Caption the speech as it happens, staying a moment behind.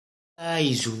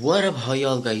Guys, what up? How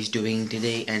y'all guys doing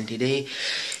today? And today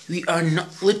we are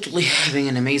not literally having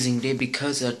an amazing day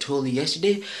because I told you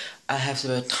yesterday I have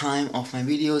set a time of my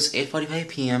videos 8:45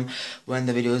 p.m. when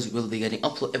the videos will be getting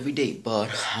uploaded every day. But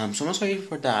I'm so much sorry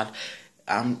for that.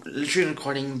 I'm literally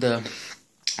recording the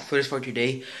footage for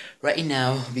today right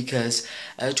now because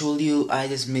I told you I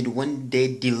just made one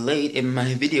day delayed in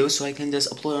my video so I can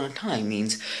just upload on time.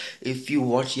 Means if you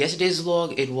watch yesterday's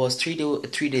vlog, it was 3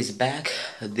 days back.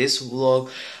 This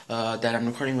vlog that I'm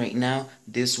recording right now,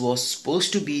 this was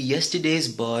supposed to be yesterday's,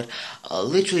 but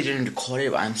literally didn't record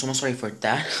it. I'm so much sorry for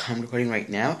that. I'm recording right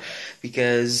now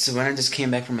because when I just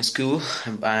came back from my school,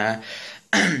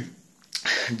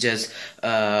 just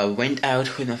went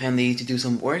out with my family to do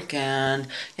some work, and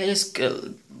yeah, just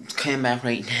came back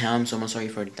right now. I'm so much sorry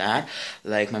for that.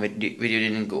 Like, my video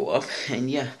didn't go up, and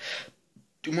yeah,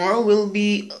 tomorrow will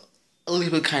be a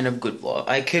little bit kind of good vlog.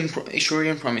 I can assure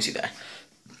you and promise you that.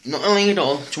 Not only at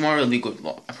all, tomorrow will be good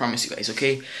vlog. I promise you guys,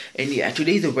 okay? And yeah,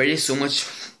 today the weather is so much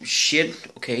shit,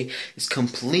 okay? It's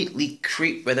completely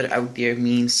crap weather out there.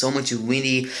 Means so much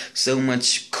windy, so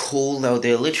much cold out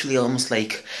there. Literally almost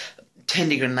like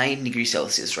 9 degrees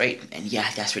Celsius, right? And yeah,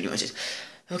 that's pretty much it.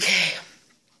 Okay.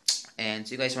 And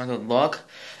so you guys want the vlog?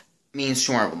 Means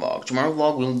tomorrow vlog. Tomorrow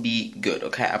vlog will be good,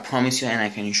 okay? I promise you, and I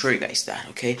can assure you guys that,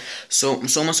 okay? So I'm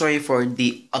so much sorry for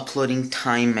the uploading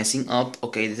time messing up,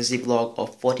 okay? This is the vlog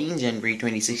of 14 January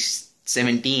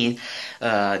 2017.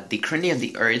 The current day of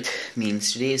the earth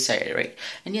means today is Saturday, right?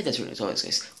 And yeah, that's what it's always,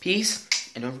 guys. Peace.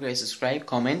 And don't forget to subscribe,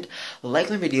 comment, like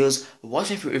my videos,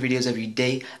 watch my videos every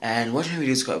day, and watch my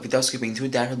videos without skipping through.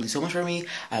 That will be so much for me.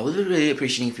 I will be really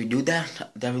appreciating if you do that.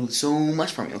 That will be so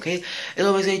much for me, okay? As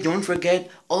always, guys, don't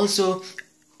forget also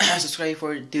subscribe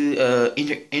for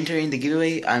entering the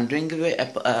giveaway. I'm doing giveaway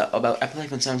about Apple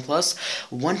iPhone 7 Plus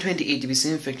 128 GB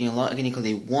SIM, affecting a lot. Again, you can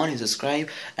one is subscribe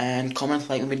and comment,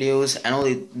 like my videos, and all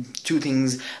the two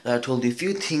things that I told you a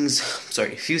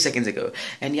few seconds ago.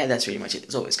 And yeah, that's pretty much it.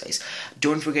 As always, guys,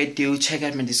 don't forget to check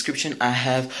out my description. I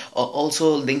have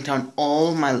also linked on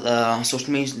all my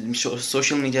social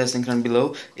media linked down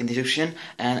below in the description.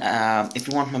 And if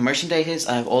you want my merchandise,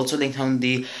 I have also linked on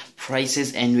the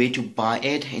prices and way to buy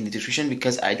it in the description,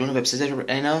 because I don't have a website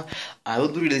right now. I will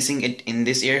be releasing it in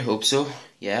this year, hope so.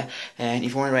 Yeah, and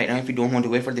if you want it right now, if you don't want to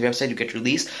wait for the website to get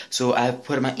released, so I have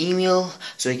put my email,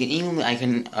 so you can email me.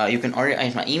 You can order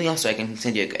at my email, so I can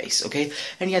send you guys, okay?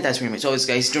 And yeah, that's pretty much always,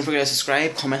 guys. Don't forget to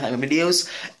subscribe, comment, like my videos,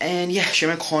 and yeah, share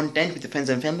my content with your friends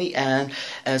and family and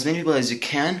as many people as you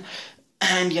can.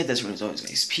 And yeah, that's pretty much always,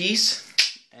 guys. Peace.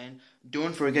 And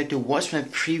don't forget to watch my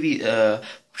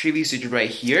previous video right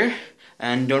here,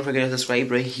 and don't forget to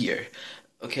subscribe right here,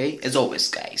 okay? As always,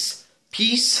 guys,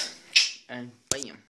 peace and bye.